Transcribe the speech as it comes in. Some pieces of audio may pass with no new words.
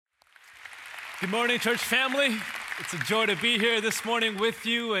Good morning, church family. It's a joy to be here this morning with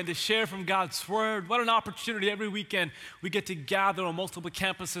you and to share from God's Word. What an opportunity. Every weekend we get to gather on multiple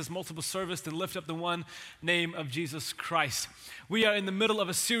campuses, multiple services to lift up the one name of Jesus Christ. We are in the middle of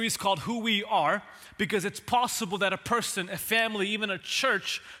a series called Who We Are, because it's possible that a person, a family, even a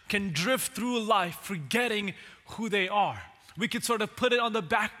church can drift through life forgetting who they are. We could sort of put it on the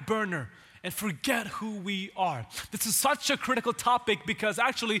back burner and forget who we are. This is such a critical topic because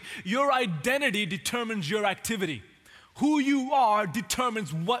actually your identity determines your activity. Who you are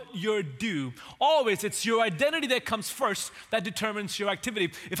determines what you do. Always, it's your identity that comes first that determines your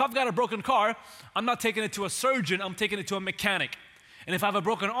activity. If I've got a broken car, I'm not taking it to a surgeon, I'm taking it to a mechanic. And if I have a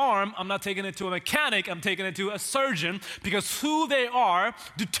broken arm, I'm not taking it to a mechanic, I'm taking it to a surgeon, because who they are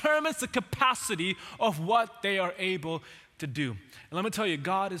determines the capacity of what they are able to do. And let me tell you,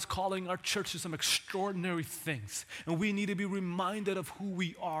 God is calling our church to some extraordinary things. And we need to be reminded of who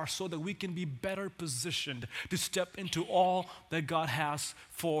we are so that we can be better positioned to step into all that God has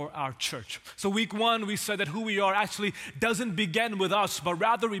for our church. So week one, we said that who we are actually doesn't begin with us, but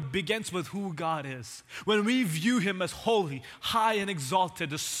rather it begins with who God is. When we view Him as holy, high and exalted,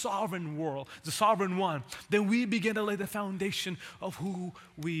 the sovereign one, then we begin to lay the foundation of who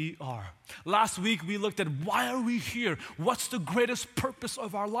we are. Last week, we looked at why are we here? What's the greatest purpose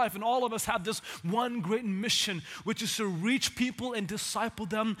of our life? And all of us have this one great mission, which is to reach people and disciple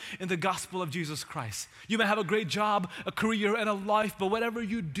them in the gospel of Jesus Christ. You may have a great job, a career, and a life, but whatever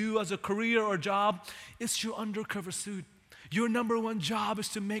you do as a career or job, it's your undercover suit. Your number one job is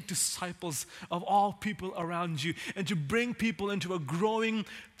to make disciples of all people around you and to bring people into a growing,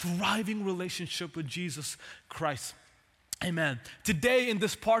 thriving relationship with Jesus Christ. Amen. Today in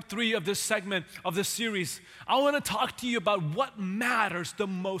this part 3 of this segment of this series, I want to talk to you about what matters the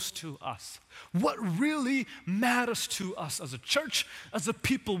most to us. What really matters to us as a church, as a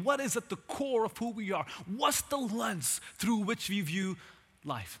people. What is at the core of who we are? What's the lens through which we view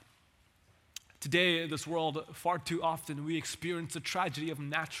life? Today in this world, far too often we experience the tragedy of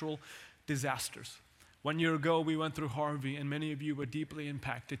natural disasters. 1 year ago, we went through Harvey, and many of you were deeply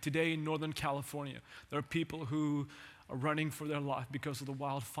impacted. Today in Northern California, there are people who are running for their life because of the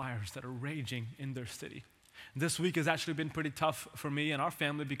wildfires that are raging in their city. This week has actually been pretty tough for me and our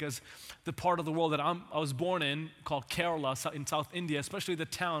family because the part of the world that I was born in, called Kerala in South India, especially the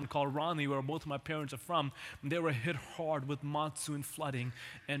town called Rani, where both of my parents are from, they were hit hard with monsoon flooding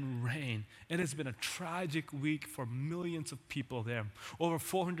and rain. It has been a tragic week for millions of people there. Over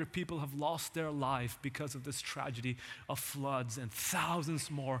 400 people have lost their life because of this tragedy of floods, and thousands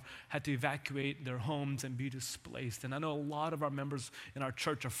more had to evacuate their homes and be displaced. And I know a lot of our members in our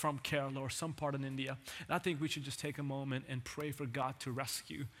church are from Kerala or some part in India. And I think we should just take a moment and pray for God to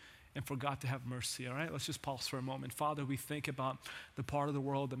rescue and for God to have mercy, all right? Let's just pause for a moment. Father, we think about the part of the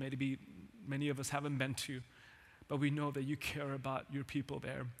world that maybe many of us haven't been to, but we know that you care about your people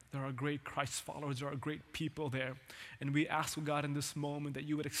there. There are great Christ followers, there are great people there. And we ask, oh God, in this moment that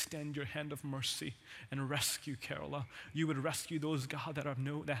you would extend your hand of mercy and rescue Kerala. You would rescue those, God, that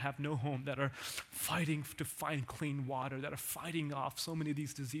have no home, that are fighting to find clean water, that are fighting off so many of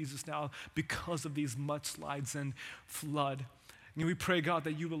these diseases now because of these mudslides and flood. And we pray, God,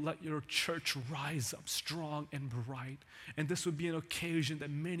 that you will let your church rise up strong and bright. And this would be an occasion that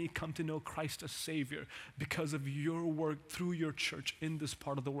many come to know Christ as Savior because of your work through your church in this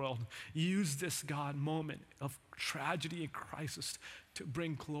part of the world. Use this, God, moment of tragedy and crisis to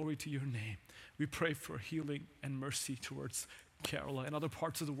bring glory to your name. We pray for healing and mercy towards Kerala and other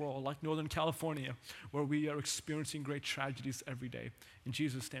parts of the world like Northern California, where we are experiencing great tragedies every day. In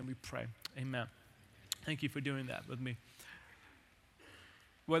Jesus' name we pray. Amen. Thank you for doing that with me.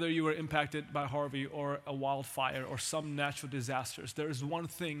 Whether you were impacted by Harvey or a wildfire or some natural disasters, there is one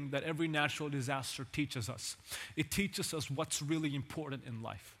thing that every natural disaster teaches us. It teaches us what's really important in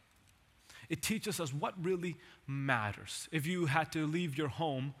life. It teaches us what really matters. If you had to leave your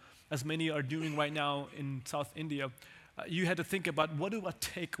home, as many are doing right now in South India, you had to think about, what do I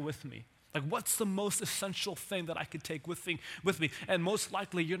take with me? Like, what's the most essential thing that I could take with me? And most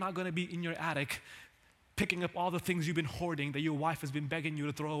likely, you're not going to be in your attic picking up all the things you've been hoarding that your wife has been begging you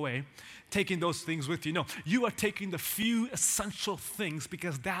to throw away, taking those things with you. No, you are taking the few essential things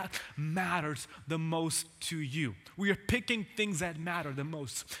because that matters the most to you. We are picking things that matter the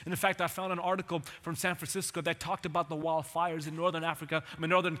most. And in fact, I found an article from San Francisco that talked about the wildfires in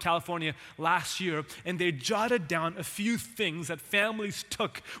Northern California last year, and they jotted down a few things that families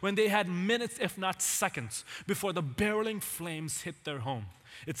took when they had minutes, if not seconds, before the barreling flames hit their home.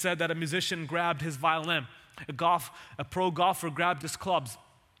 It said that a musician grabbed his violin, a pro golfer grabbed his clubs,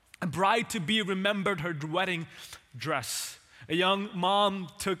 a bride-to-be remembered her wedding dress, A young mom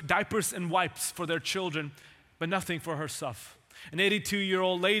took diapers and wipes for their children, but nothing for herself. An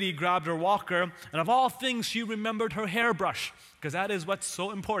 82-year-old lady grabbed her walker, and of all things, she remembered her hairbrush, because that is what's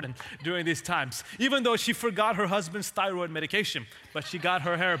so important during these times. Even though she forgot her husband's thyroid medication, but she got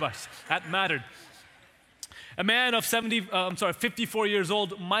her hairbrush. That mattered. A man of 54 years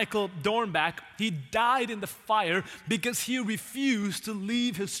old, Michael Dornbach, he died in the fire because he refused to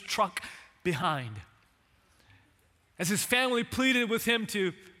leave his truck behind. As his family pleaded with him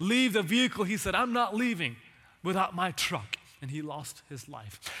to leave the vehicle, he said, "I'm not leaving without my truck." And he lost his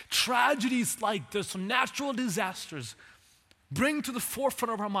life. Tragedies like this, natural disasters, bring to the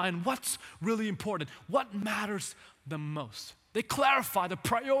forefront of our mind what's really important, what matters the most. They clarify the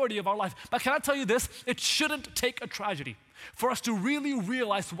priority of our life. But can I tell you this? It shouldn't take a tragedy for us to really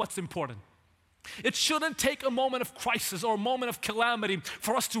realize what's important. It shouldn't take a moment of crisis or a moment of calamity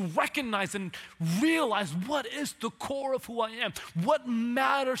for us to recognize and realize what is the core of who I am, what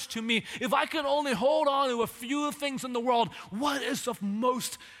matters to me. If I can only hold on to a few things in the world, what is of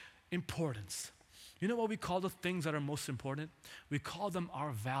most importance? You know what we call the things that are most important? We call them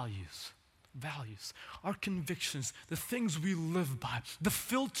our values. Values, our convictions, the things we live by, the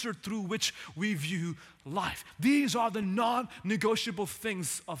filter through which we view life. These are the non-negotiable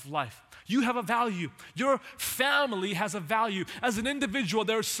things of life. You have a value. Your family has a value. As an individual,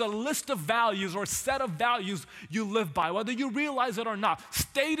 there's a list of values or a set of values you live by, whether you realize it or not,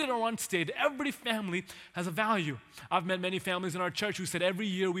 stated or unstated. Every family has a value. I've met many families in our church who said every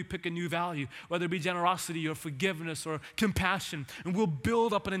year we pick a new value, whether it be generosity or forgiveness or compassion, and we'll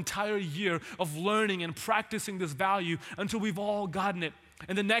build up an entire year of learning and practicing this value until we've all gotten it.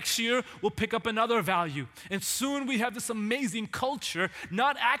 And the next year, we'll pick up another value. And soon we have this amazing culture,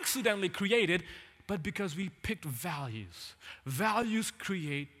 not accidentally created, but because we picked values. Values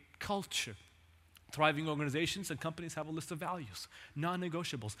create culture. Thriving organizations and companies have a list of values,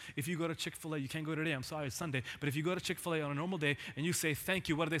 non-negotiables. If you go to Chick-fil-A, you can't go today, I'm sorry, it's Sunday, but if you go to Chick-fil-A on a normal day and you say thank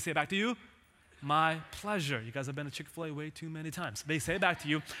you, what do they say back to you? My pleasure. You guys have been to Chick-fil-A way too many times. They say back to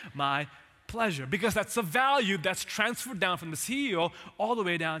you, my pleasure, because that's a value that's transferred down from the CEO all the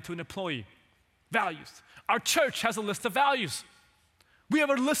way down to an employee. Values. Our church has a list of values. We have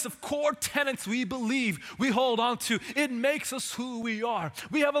a list of core tenets we believe, we hold on to. It makes us who we are.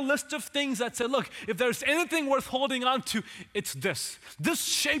 We have a list of things that say, look, if there's anything worth holding on to, it's this. This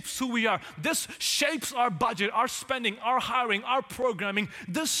shapes who we are. This shapes our budget, our spending, our hiring, our programming.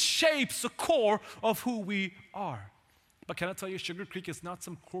 This shapes the core of who we are. But can I tell you, Sugar Creek is not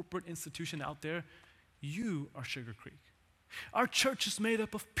some corporate institution out there. You are Sugar Creek. Our church is made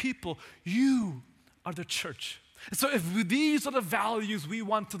up of people. You are the church. And so if these are the values we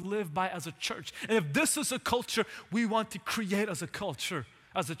want to live by as a church, and if this is a culture we want to create as a culture,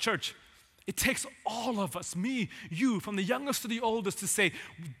 as a church, it takes all of us, me, you, from the youngest to the oldest, to say,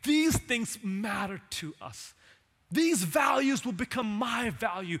 these things matter to us. These values will become my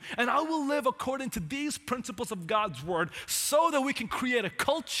value, and I will live according to these principles of God's word so that we can create a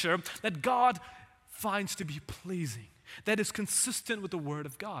culture that God finds to be pleasing, that is consistent with the word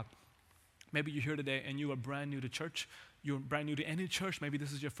of God. Maybe you're here today and you are brand new to church. You're brand new to any church. Maybe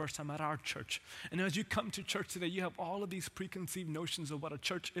this is your first time at our church. And as you come to church today, you have all of these preconceived notions of what a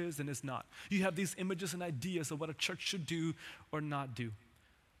church is and is not. You have these images and ideas of what a church should do or not do.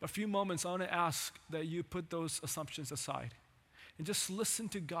 A few moments, I want to ask that you put those assumptions aside and just listen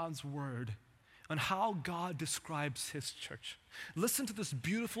to God's word on how God describes his church. Listen to this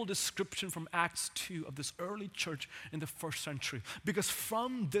beautiful description from Acts 2 of this early church in the first century. Because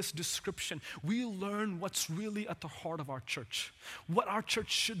from this description, we learn what's really at the heart of our church, what our church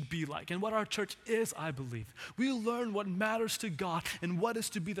should be like, and what our church is, I believe. We learn what matters to God and what is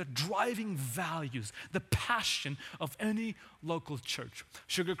to be the driving values, the passion of any local church.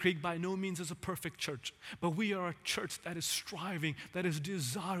 Sugar Creek by no means is a perfect church, but we are a church that is striving, that is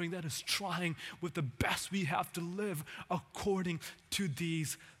desiring, that is trying with the best we have to live according to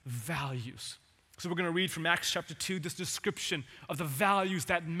these values. So we're going to read from Acts chapter 2 this description of the values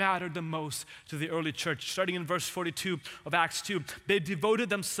that mattered the most to the early church. Starting in verse 42 of Acts 2, they devoted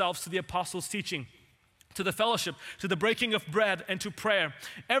themselves to the apostles' teaching, to the fellowship, to the breaking of bread, and to prayer.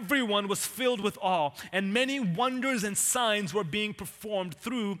 Everyone was filled with awe, and many wonders and signs were being performed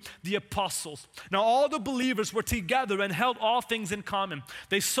through the apostles. Now all the believers were together and held all things in common.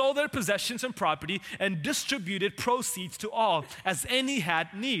 They sold their possessions and property and distributed proceeds to all, as any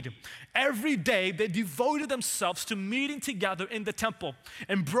had need. Every day they devoted themselves to meeting together in the temple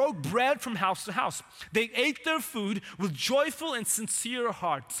and broke bread from house to house. They ate their food with joyful and sincere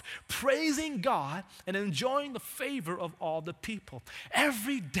hearts, praising God and enjoying the favor of all the people.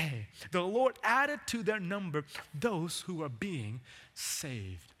 Every day, the Lord added to their number those who were being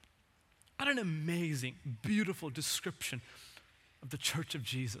saved. What an amazing, beautiful description of the church of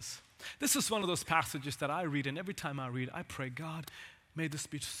Jesus. This is one of those passages that I read, and every time I read, I pray, God, may this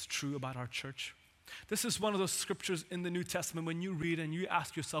be true about our church. This is one of those scriptures in the New Testament when you read and you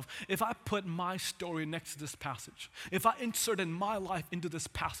ask yourself, if I put my story next to this passage, if I inserted my life into this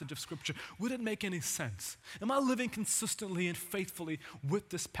passage of scripture, would it make any sense? Am I living consistently and faithfully with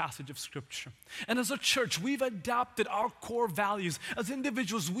this passage of scripture? And as a church, we've adopted our core values. As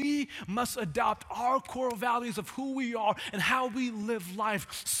individuals, we must adopt our core values of who we are and how we live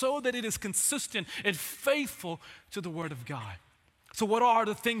life so that it is consistent and faithful to the Word of God. So what are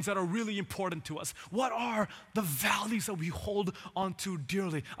the things that are really important to us? What are the values that we hold onto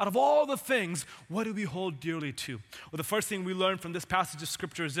dearly? Out of all the things, what do we hold dearly to? Well, the first thing we learn from this passage of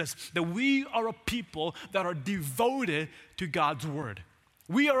scripture is this, that we are a people that are devoted to God's word.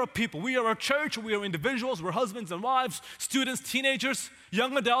 We are a people, we are a church, we are individuals, we're husbands and wives, students, teenagers,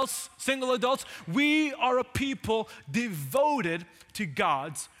 young adults, single adults. We are a people devoted to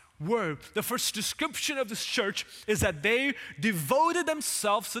God's word. The first description of this church is that they devoted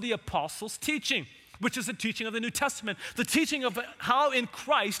themselves to the apostles' teaching, which is the teaching of the New Testament, the teaching of how in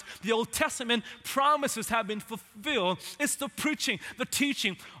Christ the Old Testament promises have been fulfilled. It's the preaching, the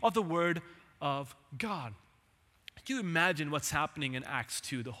teaching of the word of God. Can you imagine what's happening in Acts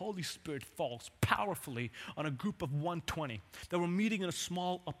 2? The Holy Spirit falls powerfully on a group of 120 that were meeting in a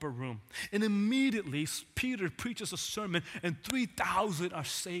small upper room. And immediately, Peter preaches a sermon and 3,000 are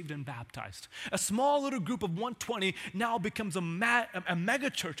saved and baptized. A small little group of 120 now becomes a mega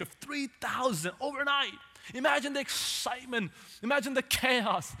church of 3,000 overnight. Imagine the excitement, imagine the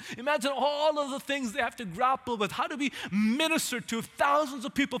chaos, imagine all of the things they have to grapple with. How do we minister to thousands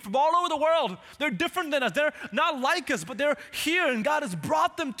of people from all over the world? They're different than us, they're not like us, but they're here and God has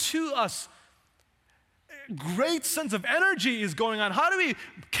brought them to us. Great sense of energy is going on. How do we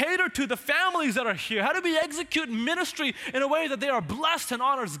cater to the families that are here? How do we execute ministry in a way that they are blessed and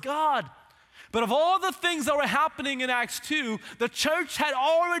honors God? But of all the things that were happening in Acts 2, the church had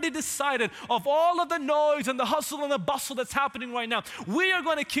already decided, of all of the noise and the hustle and the bustle that's happening right now, we are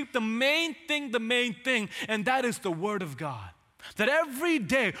going to keep the main thing, and that is the Word of God. That every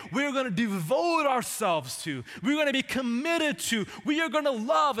day we're going to devote ourselves to, we're going to be committed to, we are going to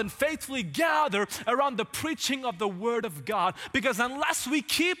love and faithfully gather around the preaching of the Word of God. Because unless we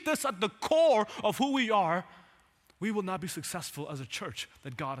keep this at the core of who we are, we will not be successful as a church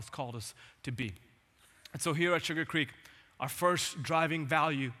that God has called us to be. And so here at Sugar Creek, our first driving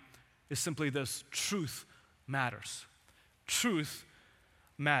value is simply this: truth matters. Truth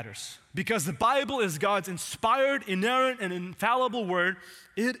matters. Because the Bible is God's inspired, inerrant, and infallible word,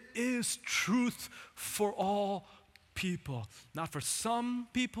 it is truth for all people. Not for some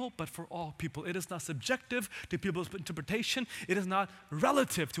people, but for all people. It is not subjective to people's interpretation. It is not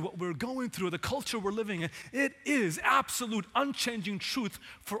relative to what we're going through, the culture we're living in. It is absolute, unchanging truth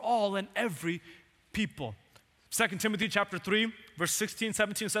for all and every people. 2 Timothy chapter 3, verse 16,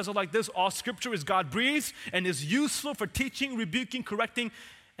 17 says it like this: all scripture is God-breathed and is useful for teaching, rebuking, correcting,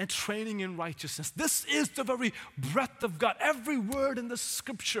 and training in righteousness. This is the very breath of God. Every word in the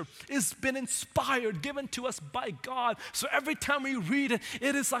scripture has been inspired, given to us by God. So every time we read it,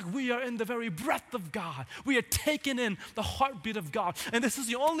 it is like we are in the very breath of God. We are taking in the heartbeat of God. And this is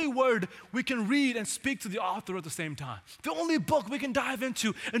the only word we can read and speak to the author at the same time. The only book we can dive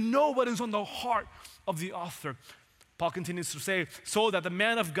into and know what is on the heart of the author. Paul continues to say, so that the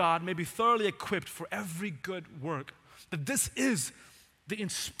man of God may be thoroughly equipped for every good work. That this is the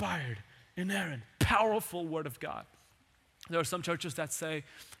inspired, inerrant, powerful word of God. There are some churches that say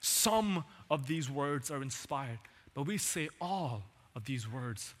some of these words are inspired, but we say all of these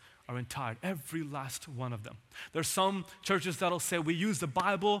words are inspired, every last one of them. There are some churches that'll say we use the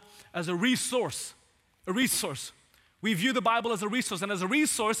Bible as a resource. We view the Bible as a resource, and as a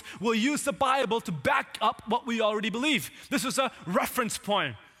resource, we'll use the Bible to back up what we already believe. This is a reference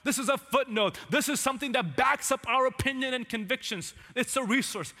point. This is a footnote. This is something that backs up our opinion and convictions. It's a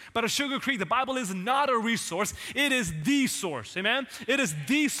resource. But at Sugar Creek, the Bible is not a resource. It is the source. Amen? It is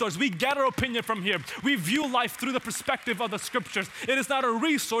the source. We get our opinion from here. We view life through the perspective of the scriptures. It is not a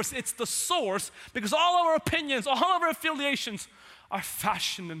resource. It's the source, because all of our opinions, all of our affiliations are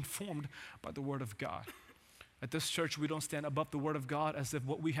fashioned and formed by the Word of God. At this church, we don't stand above the Word of God as if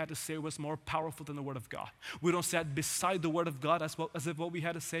what we had to say was more powerful than the Word of God. We don't stand beside the Word of God as if what we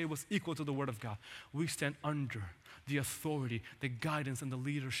had to say was equal to the Word of God. We stand under the authority, the guidance, and the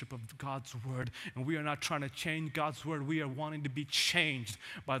leadership of God's Word. And we are not trying to change God's Word. We are wanting to be changed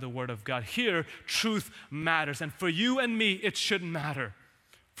by the Word of God. Here, truth matters. And for you and me, it should matter.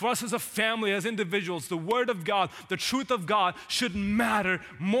 For us as a family, as individuals, the Word of God, the truth of God should matter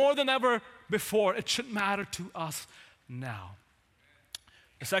more than ever before. It should matter to us now.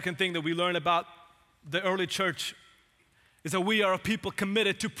 The second thing that we learn about the early church is that we are a people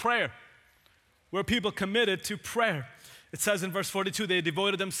committed to prayer. We're people committed to prayer. It says in verse 42, they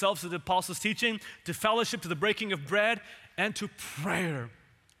devoted themselves to the apostles' teaching, to fellowship, to the breaking of bread, and to prayer,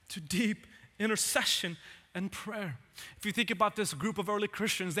 to deep intercession and prayer. If you think about this group of early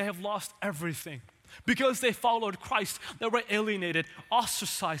Christians, they have lost everything. Because they followed Christ, they were alienated,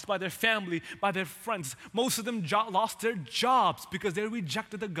 ostracized by their family, by their friends. Most of them lost their jobs because they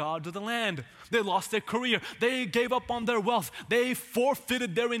rejected the God of the land. They lost their career. They gave up on their wealth. They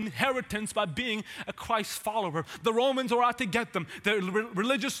forfeited their inheritance by being a Christ follower. The Romans were out to get them. The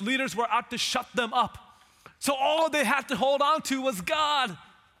religious leaders were out to shut them up. So all they had to hold on to was God.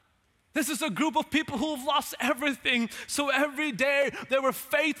 This is a group of people who have lost everything. So every day they were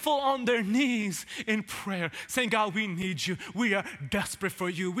faithful on their knees in prayer, saying, God, we need you. We are desperate for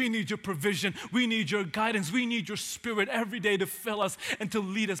you. We need your provision. We need your guidance. We need your spirit every day to fill us and to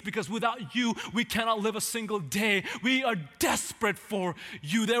lead us, because without you, we cannot live a single day. We are desperate for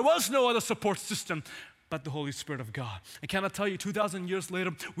you. There was no other support system but the Holy Spirit of God. And can I tell you, 2,000 years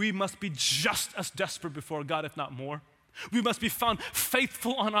later, we must be just as desperate before God, if not more. We must be found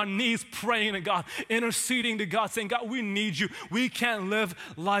faithful on our knees, praying to God, interceding to God, saying, God, we need you. We can't live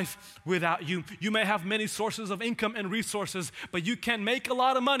life without you. You may have many sources of income and resources, but you can make a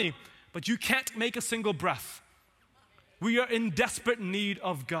lot of money, but you can't make a single breath. We are in desperate need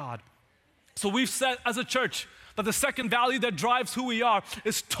of God. So we've said as a church that the second value that drives who we are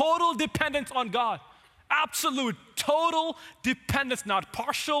is total dependence on God. Absolute, total dependence, not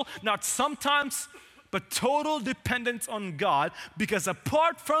partial, not sometimes, but total dependence on God, because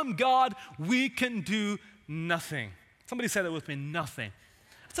apart from God, we can do nothing. Somebody say that with me, nothing.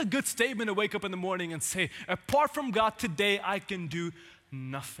 It's a good statement to wake up in the morning and say, apart from God today, I can do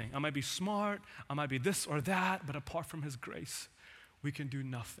nothing. I might be smart, I might be this or that, but apart from His grace, we can do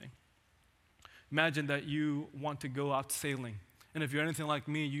nothing. Imagine that you want to go out sailing. And if you're anything like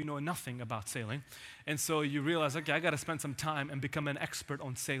me, you know nothing about sailing. And so you realize, okay, I got to spend some time and become an expert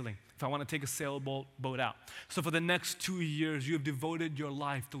on sailing if I want to take a sailboat out. So for the next 2 years, you have devoted your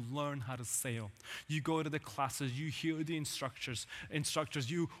life to learn how to sail. You go to the classes, you hear the instructors,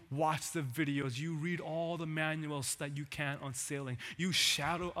 you watch the videos, you read all the manuals that you can on sailing. You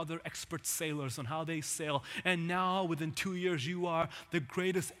shadow other expert sailors on how they sail. And now within 2 years, you are the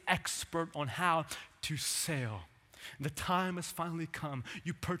greatest expert on how to sail. The time has finally come.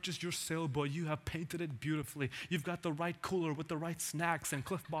 You purchased your sailboat. You have painted it beautifully. You've got the right cooler with the right snacks and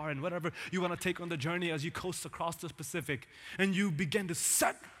Cliff Bar and whatever you want to take on the journey as you coast across the Pacific. And you begin to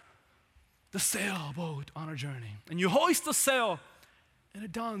set the sailboat on a journey. And you hoist the sail, and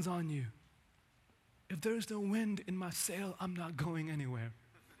it dawns on you, if there's no wind in my sail, I'm not going anywhere.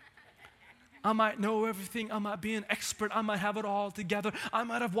 I might know everything, I might be an expert, I might have it all together. I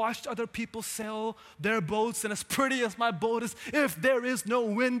might have watched other people sail their boats, and as pretty as my boat is, if there is no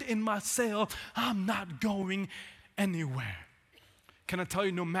wind in my sail, I'm not going anywhere. Can I tell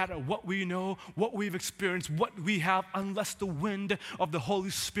you, no matter what we know, what we've experienced, what we have, unless the wind of the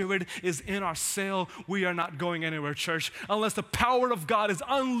Holy Spirit is in our sail, we are not going anywhere, church. Unless the power of God is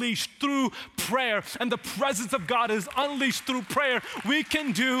unleashed through prayer and the presence of God is unleashed through prayer, we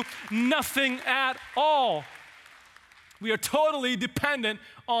can do nothing at all. We are totally dependent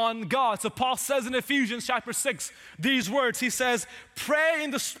on God. So Paul says in Ephesians chapter 6, these words, he says, pray in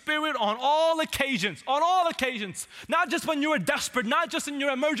the Spirit on all occasions, not just when you are desperate, not just in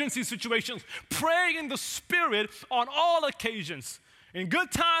your emergency situations. Pray in the Spirit on all occasions, in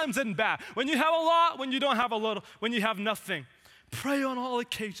good times and bad, when you have a lot, when you don't have a little, when you have nothing. Pray on all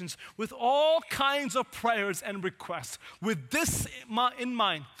occasions with all kinds of prayers and requests. With this in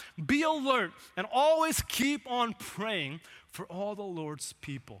mind, be alert and always keep on praying for all the Lord's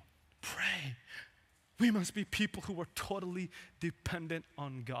people. Pray. We must be people who are totally dependent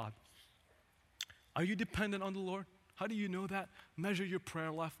on God. Are you dependent on the Lord? How do you know that? Measure your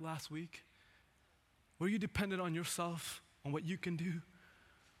prayer life last week. Were you dependent on yourself, on what you can do?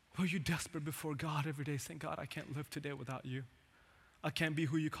 Were you desperate before God every day saying, God, I can't live today without you. I can't be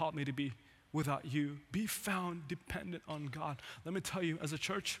who you called me to be without you. Be found dependent on God. Let me tell you, as a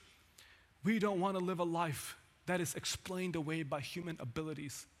church, we don't want to live a life that is explained away by human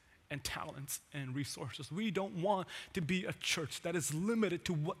abilities and talents and resources. We don't want to be a church that is limited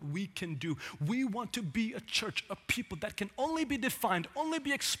to what we can do. We want to be a church of people that can only be defined, only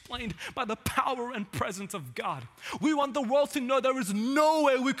be explained by the power and presence of God. We want the world to know there is no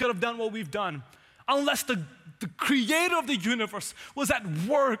way we could have done what we've done unless the creator of the universe was at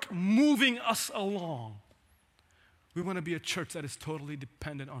work moving us along. We want to be a church that is totally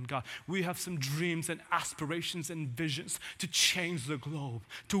dependent on God. We have some dreams and aspirations and visions to change the globe,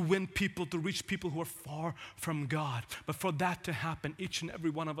 to win people, to reach people who are far from God. But for that to happen, each and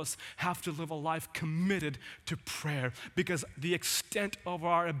every one of us have to live a life committed to prayer, because the extent of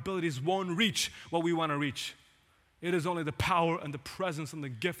our abilities won't reach what we want to reach. It is only the power and the presence and the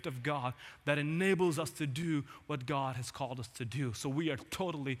gift of God that enables us to do what God has called us to do. So we are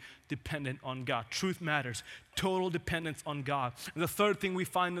totally dependent on God. Truth matters. Total dependence on God. And the third thing we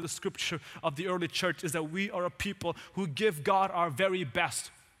find in the scripture of the early church is that we are a people who give God our very best.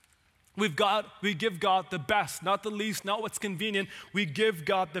 We give God the best, not the least, not what's convenient. We give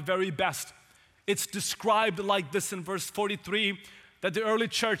God the very best. It's described like this in verse 43. That the early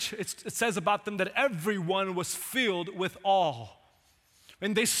church, it says about them that everyone was filled with awe.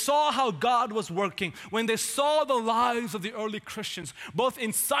 When they saw how God was working, when they saw the lives of the early Christians, both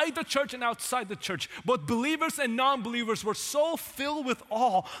inside the church and outside the church, both believers and non-believers were so filled with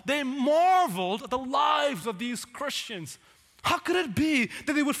awe, they marveled at the lives of these Christians. How could it be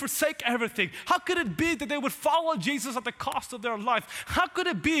that they would forsake everything? How could it be that they would follow Jesus at the cost of their life? How could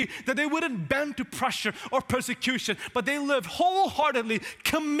it be that they wouldn't bend to pressure or persecution, but they lived wholeheartedly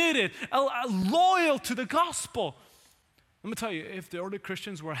committed, loyal to the gospel? Let me tell you, if the early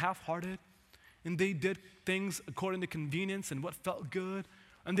Christians were half-hearted and they did things according to convenience and what felt good,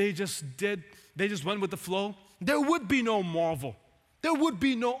 and they just went with the flow, there would be no marvel. There would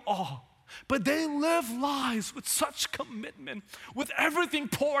be no awe. But they lived lives with such commitment, with everything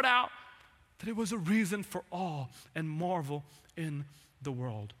poured out, that it was a reason for awe and marvel in the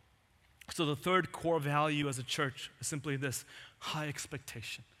world. So the third core value as a church is simply this: high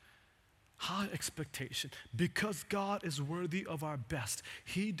expectation. High expectation. Because God is worthy of our best,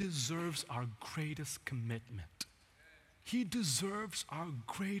 He deserves our greatest commitment. He deserves our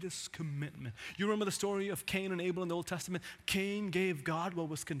greatest commitment. You remember the story of Cain and Abel in the Old Testament? Cain gave God what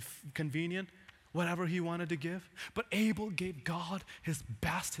was convenient, whatever he wanted to give. But Abel gave God his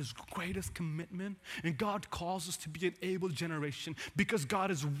best, his greatest commitment. And God calls us to be an Abel generation because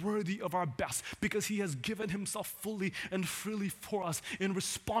God is worthy of our best, because He has given Himself fully and freely for us. In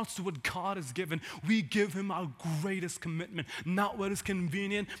response to what God has given, we give Him our greatest commitment. Not what is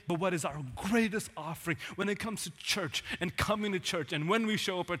convenient, but what is our greatest offering. When it comes to church and coming to church, and when we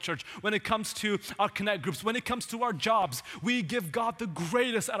show up at church, when it comes to our connect groups, when it comes to our jobs, we give God the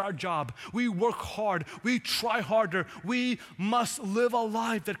greatest at our job. We work hard, we try harder. We must live a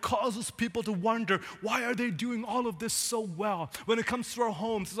life that causes people to wonder, why are they doing all of this so well? When it comes to our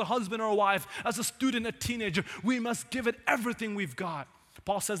homes, as a husband or a wife, as a student, a teenager, we must give it everything we've got.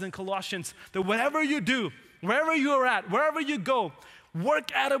 Paul says in Colossians that whatever you do, wherever you're at, wherever you go,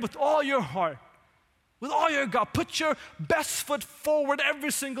 work at it with all your heart, with all your God. Put your best foot forward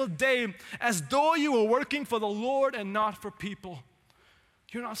every single day as though you were working for the Lord and not for people.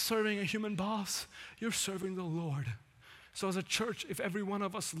 You're not serving a human boss, you're serving the Lord. So as a church, if every one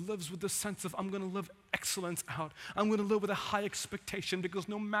of us lives with the sense of, I'm going to live excellence out, I'm going to live with a high expectation, because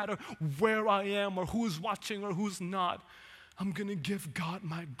no matter where I am or who's watching or who's not, I'm going to give God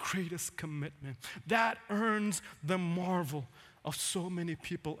my greatest commitment. That earns the marvel of so many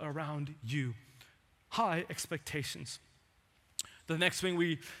people around you. High expectations. The next thing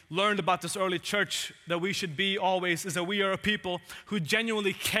we learned about this early church that we should be always is that we are a people who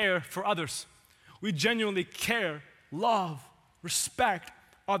genuinely care for others. We genuinely care, love, respect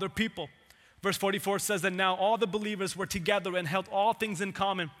other people. Verse 44 says that now all the believers were together and held all things in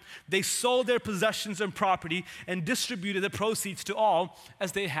common. They sold their possessions and property and distributed the proceeds to all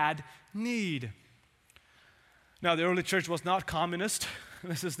as they had need. Now, the early church was not communist.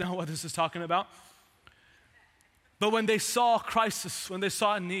 This is not what this is talking about. But when they saw a crisis, when they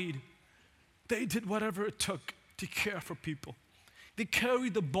saw a need, they did whatever it took to care for people. They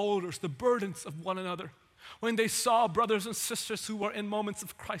carried the boulders, the burdens of one another. When they saw brothers and sisters who were in moments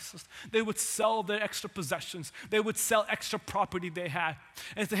of crisis, they would sell their extra possessions. They would sell extra property they had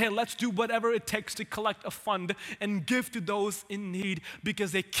and say, hey, let's do whatever it takes to collect a fund and give to those in need,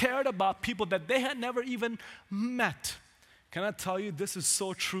 because they cared about people that they had never even met. Can I tell you, this is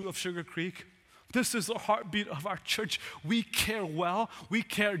so true of Sugar Creek? This is the heartbeat of our church. We care well. We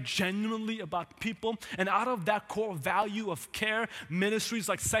care genuinely about people. And out of that core value of care, ministries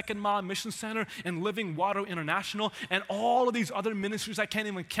like Second Mile Mission Center and Living Water International and all of these other ministries I can't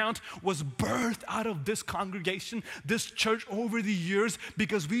even count was birthed out of this congregation, this church over the years,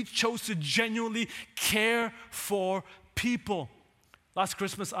 because we chose to genuinely care for people. Last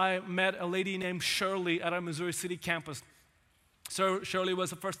Christmas, I met a lady named Shirley at our Missouri City campus. So Shirley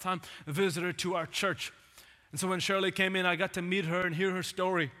was a first-time visitor to our church. And so when Shirley came in, I got to meet her and hear her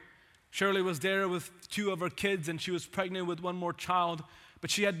story. Shirley was there with 2 of her kids, and she was pregnant with 1 more child. But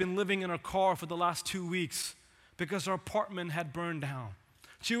she had been living in her car for the last 2 weeks because her apartment had burned down.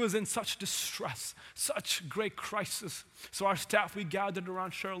 She was in such distress, such great crisis. So our staff, we gathered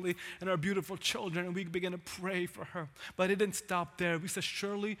around Shirley and our beautiful children, and we began to pray for her. But it didn't stop there. We said,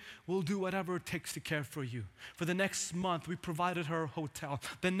 Shirley, we'll do whatever it takes to care for you. For the next month, we provided her a hotel.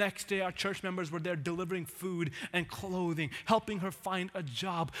 The next day, our church members were there delivering food and clothing, helping her find a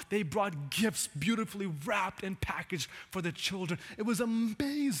job. They brought gifts beautifully wrapped and packaged for the children. It was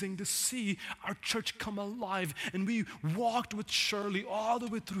amazing to see our church come alive. And we walked with Shirley all the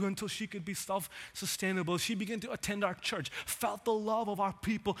way through until she could be self-sustainable. She began to attend our church, felt the love of our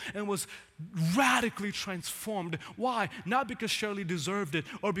people, and was radically transformed. Why? Not because Shirley deserved it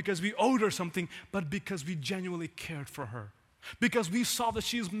or because we owed her something, but because we genuinely cared for her. Because we saw that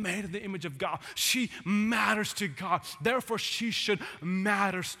she is made in the image of God. She matters to God. Therefore, she should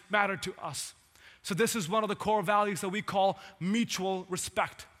matter to us. So this is one of the core values that we call mutual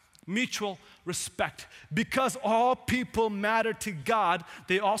respect. Mutual respect. Because all people matter to God,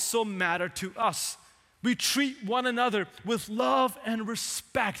 they also matter to us. We treat one another with love and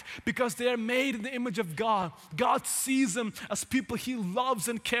respect because they are made in the image of God. God sees them as people He loves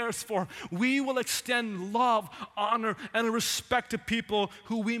and cares for. We will extend love, honor, and respect to people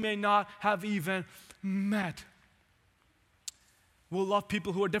who we may not have even met. We'll love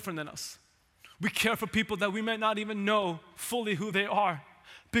people who are different than us. We care for people that we may not even know fully who they are,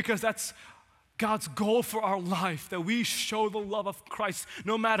 because that's God's goal for our life, that we show the love of Christ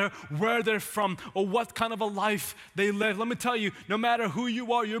no matter where they're from or what kind of a life they live. Let me tell you, no matter who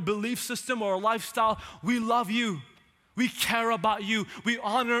you are, your belief system or lifestyle, we love you. We care about you. We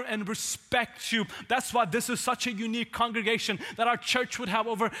honor and respect you. That's why this is such a unique congregation, that our church would have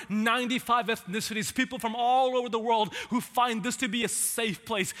over 95 ethnicities, people from all over the world who find this to be a safe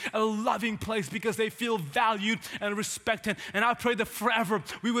place, a loving place, because they feel valued and respected. And I pray that forever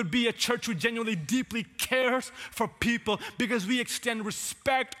we would be a church who genuinely deeply cares for people, because we extend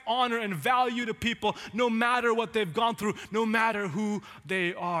respect, honor, and value to people no matter what they've gone through, no matter who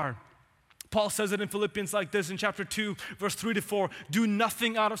they are. Paul says it in Philippians like this in chapter 2, verse 3-4. Do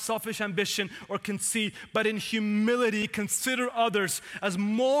nothing out of selfish ambition or conceit, but in humility consider others as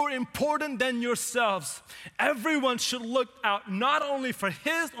more important than yourselves. Everyone should look out not only for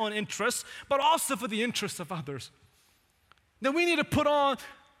his own interests, but also for the interests of others. Then we need to put on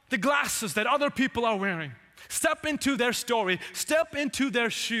the glasses that other people are wearing. Step into their story, step into their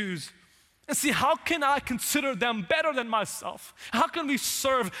shoes. And see, how can I consider them better than myself? How can we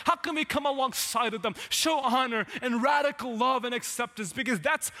serve? How can we come alongside of them? Show honor and radical love and acceptance, because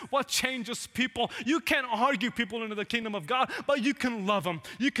that's what changes people. You can't argue people into the kingdom of God, but you can love them.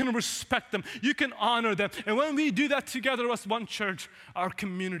 You can respect them. You can honor them. And when we do that together as one church, our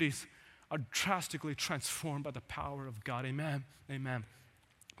communities are drastically transformed by the power of God. Amen. Amen.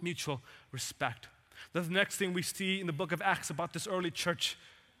 Mutual respect. The next thing we see in the book of Acts about this early church,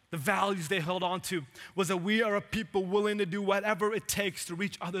 the values they held on to, was that we are a people willing to do whatever it takes to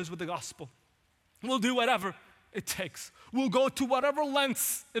reach others with the gospel. We'll do whatever it takes. We'll go to whatever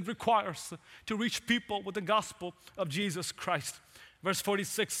lengths it requires to reach people with the gospel of Jesus Christ. Verse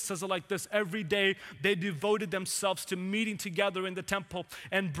 46 says it like this: every day they devoted themselves to meeting together in the temple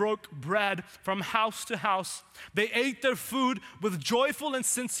and broke bread from house to house. They ate their food with joyful and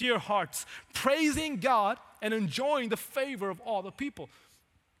sincere hearts, praising God and enjoying the favor of all the people.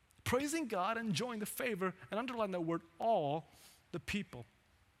 Praising God and enjoying the favor, and underline that word, all the people.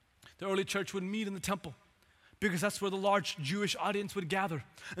 The early church would meet in the temple because that's where the large Jewish audience would gather.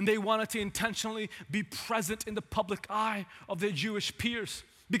 And they wanted to intentionally be present in the public eye of their Jewish peers,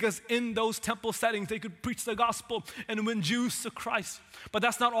 because in those temple settings, they could preach the gospel and win Jews to Christ. But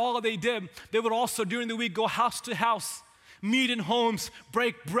that's not all they did. They would also, during the week, go house to house, meet in homes,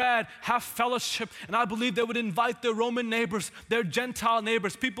 break bread, have fellowship. And I believe they would invite their Roman neighbors, their Gentile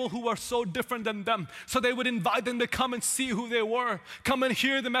neighbors, people who are so different than them. So they would invite them to come and see who they were, come and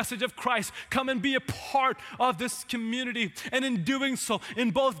hear the message of Christ, come and be a part of this community. And in doing so,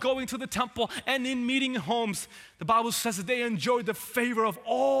 in both going to the temple and in meeting in homes, the Bible says that they enjoyed the favor of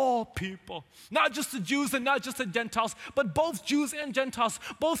all people, not just the Jews and not just the Gentiles, but both Jews and Gentiles,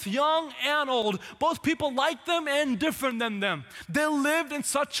 both young and old, both people like them and different than them. They lived in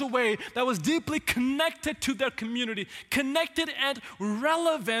such a way that was deeply connected to their community, connected and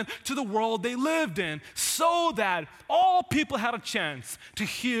relevant to the world they lived in, so that all people had a chance to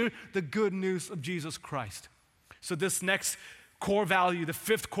hear the good news of Jesus Christ. So this next core value, the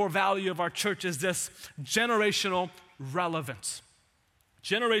fifth core value of our church, is this: generational relevance.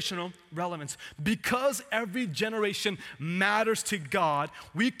 Generational relevance. Because every generation matters to God,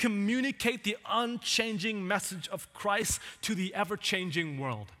 we communicate the unchanging message of Christ to the ever-changing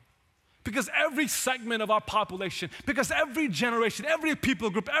world. Because every segment of our population, because every generation, every people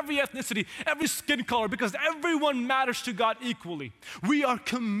group, every ethnicity, every skin color, because everyone matters to God equally, we are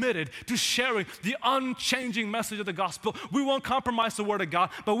committed to sharing the unchanging message of the gospel. We won't compromise the word of God,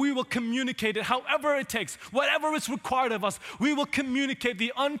 but we will communicate it however it takes, whatever is required of us. We will communicate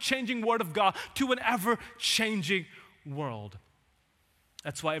the unchanging word of God to an ever-changing world.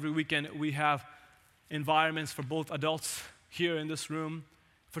 That's why every weekend we have environments for both adults here in this room,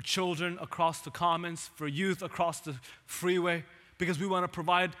 for children across the commons, for youth across the freeway, because we want to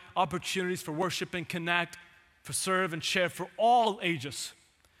provide opportunities for worship and connect, for serve and share for all ages.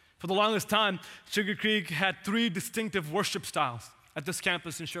 For the longest time, Sugar Creek had 3 distinctive worship styles at this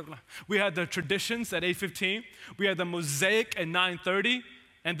campus in Sugar Land. We had the traditions at 8:15, we had the mosaic at 9:30,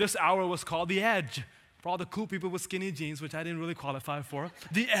 and this hour was called the edge. For all the cool people with skinny jeans, which I didn't really qualify for,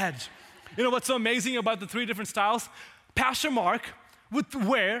 the edge. You know what's so amazing about the 3 different styles? Pastor Mark would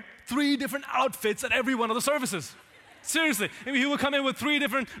wear 3 different outfits at every one of the services. Seriously. I mean, he would come in with 3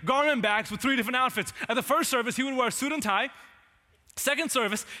 different garment bags with 3 different outfits. At the first service, he would wear a suit and tie. Second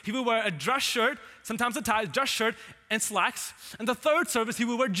service, he would wear a dress shirt, sometimes a tie, dress shirt, and slacks. And the third service, he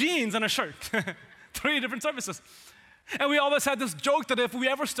would wear jeans and a shirt. 3 different services. And we always had this joke that if we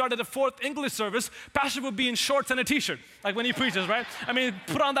ever started a 4th English service, Pastor would be in shorts and a t-shirt, like when he preaches, right? I mean,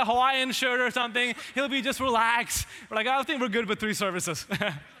 put on the Hawaiian shirt or something, he'll be just relaxed. We're like, I think we're good with 3 services.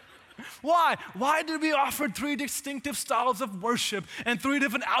 Why? Why did we offer 3 distinctive styles of worship and 3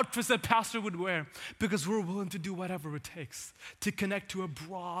 different outfits that Pastor would wear? Because we're willing to do whatever it takes to connect to a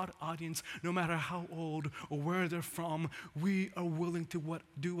broad audience, no matter how old or where they're from. We are willing to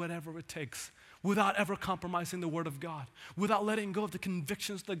do whatever it takes, without ever compromising the word of God, without letting go of the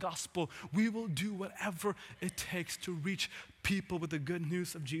convictions of the gospel. We will do whatever it takes to reach people with the good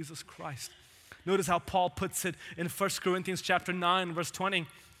news of Jesus Christ. Notice how Paul puts it in 1 Corinthians chapter 9, verse 20.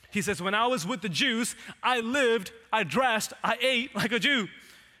 He says, when I was with the Jews, I lived, I dressed, I ate like a Jew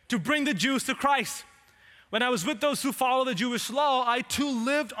to bring the Jews to Christ. When I was with those who follow the Jewish law, I too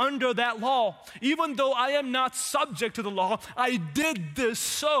lived under that law. Even though I am not subject to the law, I did this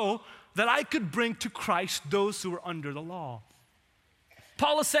so that I could bring to Christ those who were under the law.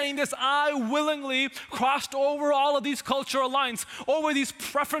 Paul is saying this: I willingly crossed over all of these cultural lines, over these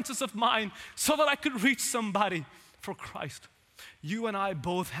preferences of mine, so that I could reach somebody for Christ. You and I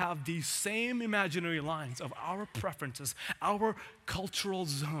both have these same imaginary lines of our preferences, our cultural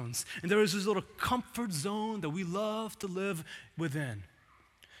zones. And there is this little comfort zone that we love to live within.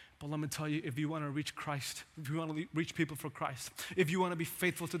 But let me tell you, if you want to reach Christ, if you want to reach people for Christ, if you want to be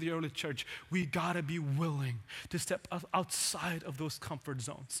faithful to the early church, we got to be willing to step outside of those comfort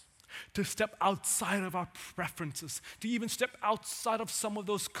zones, to step outside of our preferences, to even step outside of some of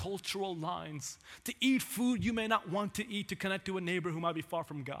those cultural lines, to eat food you may not want to eat, to connect to a neighbor who might be far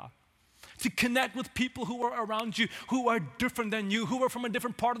from God, to connect with people who are around you, who are different than you, who are from a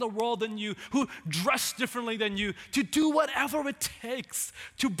different part of the world than you, who dress differently than you, to do whatever it takes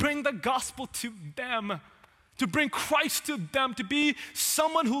to bring the gospel to them, to bring Christ to them, to be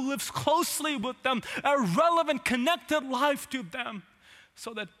someone who lives closely with them, a relevant, connected life to them,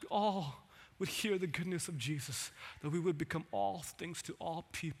 so that all would hear the goodness of Jesus, that we would become all things to all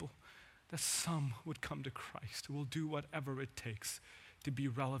people, that some would come to Christ, who will do whatever it takes to be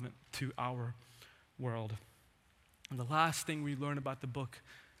relevant to our world. And the last thing we learn about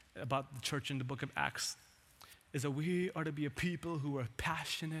the church in the book of Acts, is that we are to be a people who are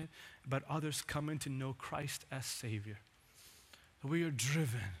passionate about others coming to know Christ as Savior. That we are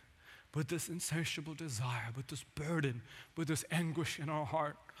driven with this insatiable desire, with this burden, with this anguish in our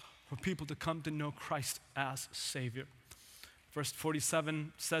heart for people to come to know Christ as Savior. Verse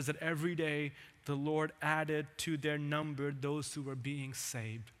 47 says that every day the Lord added to their number those who were being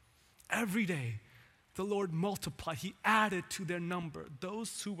saved. Every day the Lord multiplied. He added to their number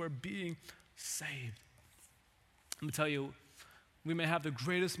those who were being saved. Let me tell you, we may have the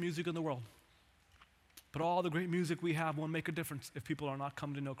greatest music in the world, but all the great music we have won't make a difference if people are not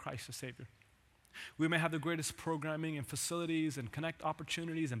coming to know Christ as Savior. We may have the greatest programming and facilities and connect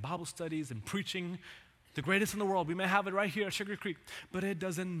opportunities and Bible studies and preaching, the greatest in the world. We may have it right here at Sugar Creek, but it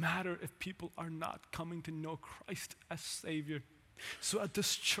doesn't matter if people are not coming to know Christ as Savior. So at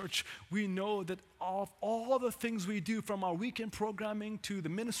this church, we know that of all the things we do, from our weekend programming to the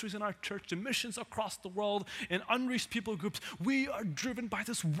ministries in our church, to missions across the world and unreached people groups, we are driven by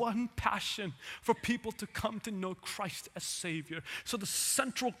this one passion for people to come to know Christ as Savior. So the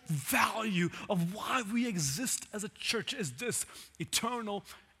central value of why we exist as a church is this: eternal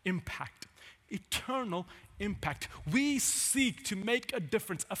impact. Eternal impact. We seek to make a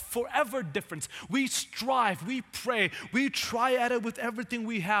difference, a forever difference. We strive, we pray, we try at it with everything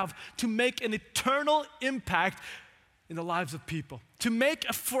we have to make an eternal impact in the lives of people, to make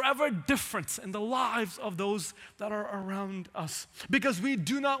a forever difference in the lives of those that are around us. Because we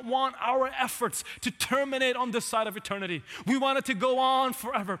do not want our efforts to terminate on this side of eternity. We want it to go on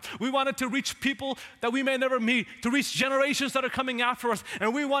forever. We want it to reach people that we may never meet, to reach generations that are coming after us.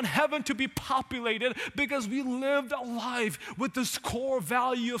 And we want heaven to be populated because we lived a life with this core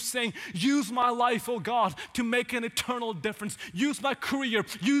value of saying, use my life, oh God, to make an eternal difference. Use my career,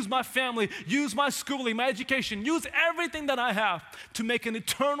 use my family, use my schooling, my education, use everything that I have to make an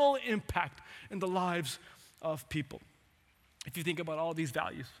eternal impact in the lives of people. If you think about all these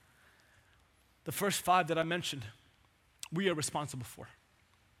values, the first 5 that I mentioned, we are responsible for.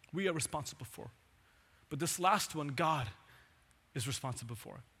 We are responsible for. But this last one, God is responsible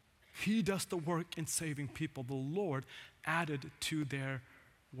for. He does the work in saving people. The Lord added to their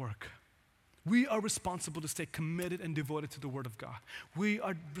work. We are responsible to stay committed and devoted to the Word of God. We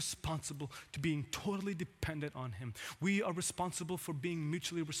are responsible to being totally dependent on Him. We are responsible for being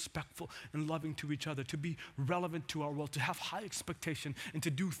mutually respectful and loving to each other, to be relevant to our world, to have high expectation, and to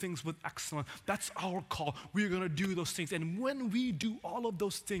do things with excellence. That's our call. We are going to do those things. And when we do all of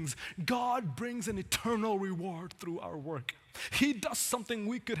those things, God brings an eternal reward through our work. He does something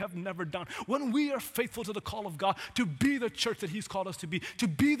we could have never done. When we are faithful to the call of God to be the church that He's called us to be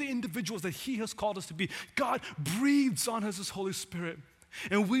the individuals that He has called us to be, God breathes on us His Holy Spirit.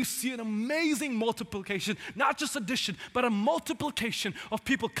 And we see an amazing multiplication, not just addition, but a multiplication of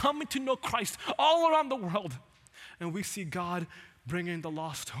people coming to know Christ all around the world. And we see God bringing the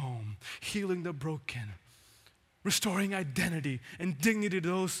lost home, healing the broken, restoring identity and dignity to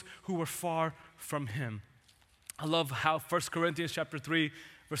those who were far from Him. I love how 1 Corinthians chapter 3,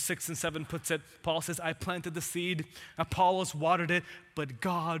 verse 6 and 7 puts it. Paul says, I planted the seed, Apollos watered it, but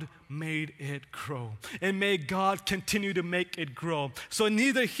God made it grow. And may God continue to make it grow. So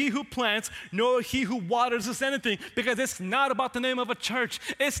neither he who plants nor he who waters is anything, because it's not about the name of a church.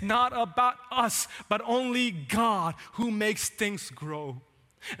 It's not about us, but only God who makes things grow.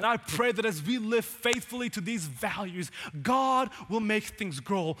 And I pray that as we live faithfully to these values, God will make things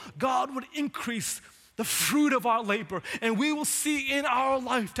grow. God would increase the fruit of our labor, and we will see in our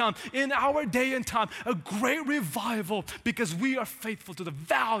lifetime, in our day and time, a great revival because we are faithful to the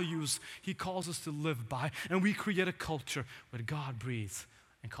values He calls us to live by, and we create a culture where God breathes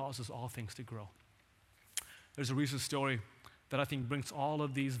and causes all things to grow. There's a recent story that I think brings all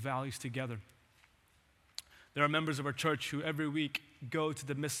of these values together. There are members of our church who every week go to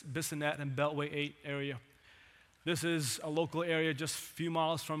the Bissonnette and Beltway 8 area. This is a local area just a few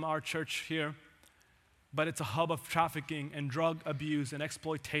miles from our church here. But it's a hub of trafficking and drug abuse and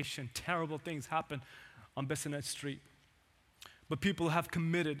exploitation. Terrible things happen on Bissonnette Street. But people have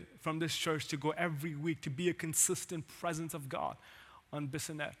committed from this church to go every week to be a consistent presence of God on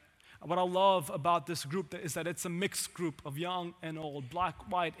Bissonnette. What I love about this group is that it's a mixed group of young and old, black,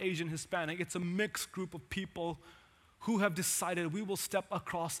 white, Asian, Hispanic. It's a mixed group of people who have decided we will step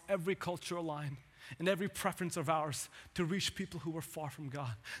across every cultural line and every preference of ours to reach people who are far from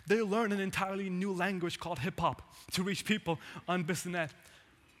God. They learn an entirely new language called hip-hop to reach people on Bissonnette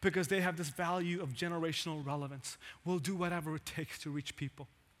because they have this value of generational relevance. We'll do whatever it takes to reach people.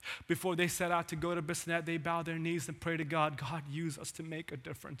 Before they set out to go to Bissonnette, they bow their knees and pray to God, God, use us to make a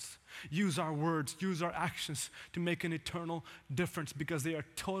difference. Use our words, use our actions to make an eternal difference because they are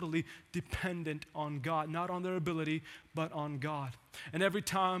totally dependent on God, not on their ability, but on God. And every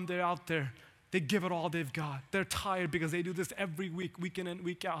time they're out there, they give it all they've got. They're tired because they do this every week, week in and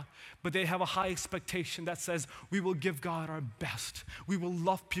week out. But they have a high expectation that says, we will give God our best. We will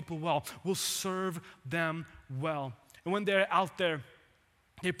love people well. We'll serve them well. And when they're out there,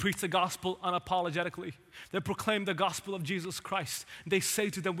 they preach the gospel unapologetically. They proclaim the gospel of Jesus Christ. They say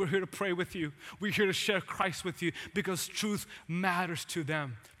to them, we're here to pray with you. We're here to share Christ with you because truth matters to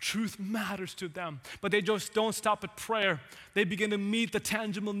them. Truth matters to them. But they just don't stop at prayer. They begin to meet the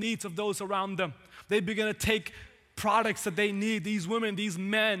tangible needs of those around them. They begin to take products that they need, these women, these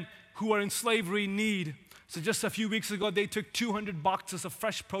men who are in slavery need. So just a few weeks ago, they took 200 boxes of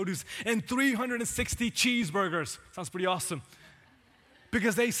fresh produce and 360 cheeseburgers. Sounds pretty awesome.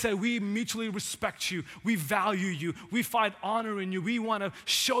 Because they said, we mutually respect you, we value you, we find honor in you, we want to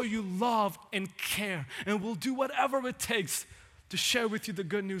show you love and care, and we'll do whatever it takes to share with you the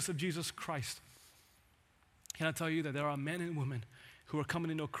good news of Jesus Christ. Can I tell you that there are men and women who are coming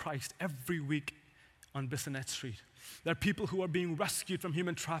to know Christ every week on Bissonnette Street? There are people who are being rescued from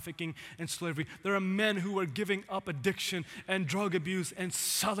human trafficking and slavery. There are men who are giving up addiction and drug abuse and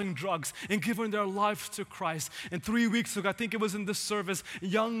selling drugs and giving their lives to Christ. And 3 weeks ago, I think it was in this service, a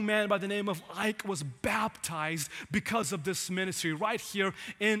young man by the name of Ike was baptized because of this ministry right here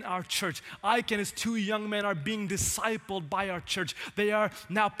in our church. Ike and his 2 young men are being discipled by our church. They are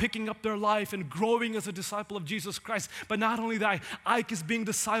now picking up their life and growing as a disciple of Jesus Christ. But not only that, Ike is being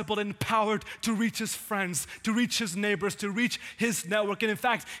discipled and empowered to reach his friends, to reach his neighbors, to reach his network. And in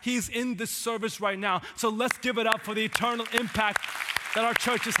fact, he's in this service right now. So let's give it up for the eternal impact that our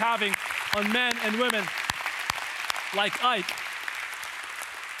church is having on men and women like Ike.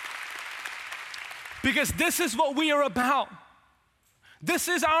 Because this is what we are about. This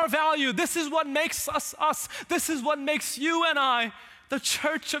is our value. This is what makes us us. This is what makes you and I the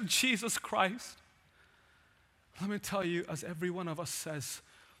church of Jesus Christ. Let me tell you, as every one of us says,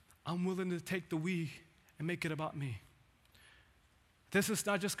 I'm willing to take the we and make it about me. This is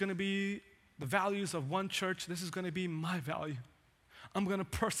not just going to be the values of one church. This is going to be my value. I'm going to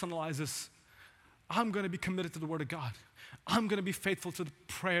personalize this. I'm going to be committed to the Word of God. I'm going to be faithful to the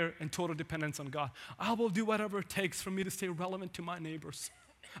prayer and total dependence on God. I will do whatever it takes for me to stay relevant to my neighbors.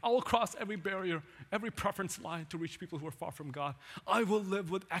 I will cross every barrier, every preference line to reach people who are far from God. I will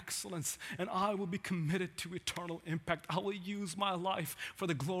live with excellence, and I will be committed to eternal impact. I will use my life for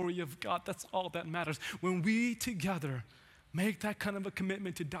the glory of God. That's all that matters. When we together make that kind of a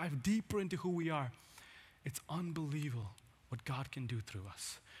commitment to dive deeper into who we are, it's unbelievable what God can do through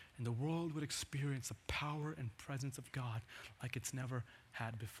us. And the world would experience the power and presence of God like it's never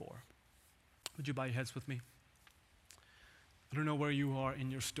had before. Would you bow your heads with me? I don't know where you are in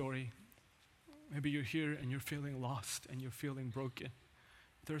your story. Maybe you're here and you're feeling lost and you're feeling broken.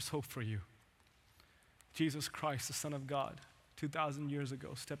 There's hope for you. Jesus Christ, the Son of God, 2,000 years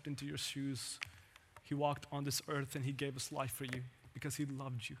ago, stepped into your shoes. He walked on this earth and he gave his life for you because he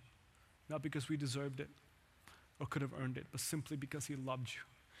loved you. Not because we deserved it or could have earned it, but simply because he loved you.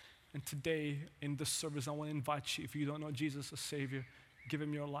 And today in this service, I want to invite you, if you don't know Jesus as Savior, give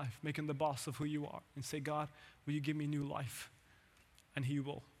him your life, make him the boss of who you are, and say, God, will you give me new life? And he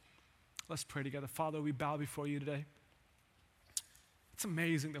will. Let's pray together. Father, we bow before you today. It's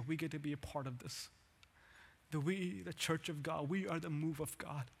amazing that we get to be a part of this. That we, the church of God, we are the move of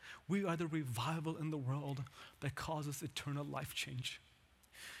God. We are the revival in the world that causes eternal life change.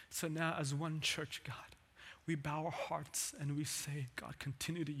 So now as one church, God, we bow our hearts and we say, God,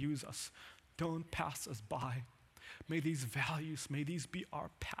 continue to use us. Don't pass us by. May these values, may these be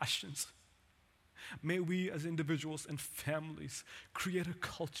our passions. May we as individuals and families create a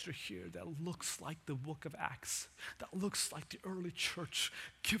culture here that looks like the book of Acts, that looks like the early church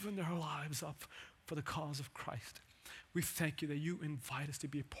giving their lives up for the cause of Christ. We thank you that you invite us to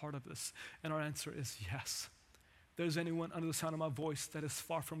be a part of this, and our answer is yes. If there's anyone under the sound of my voice that is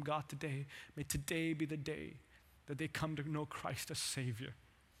far from God today, may today be the day that they come to know Christ as Savior.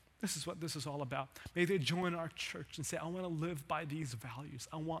 This is what this is all about. May they join our church and say, I want to live by these values.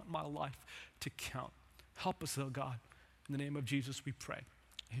 I want my life to count. Help us, oh God. In the name of Jesus we pray.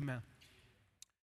 Amen.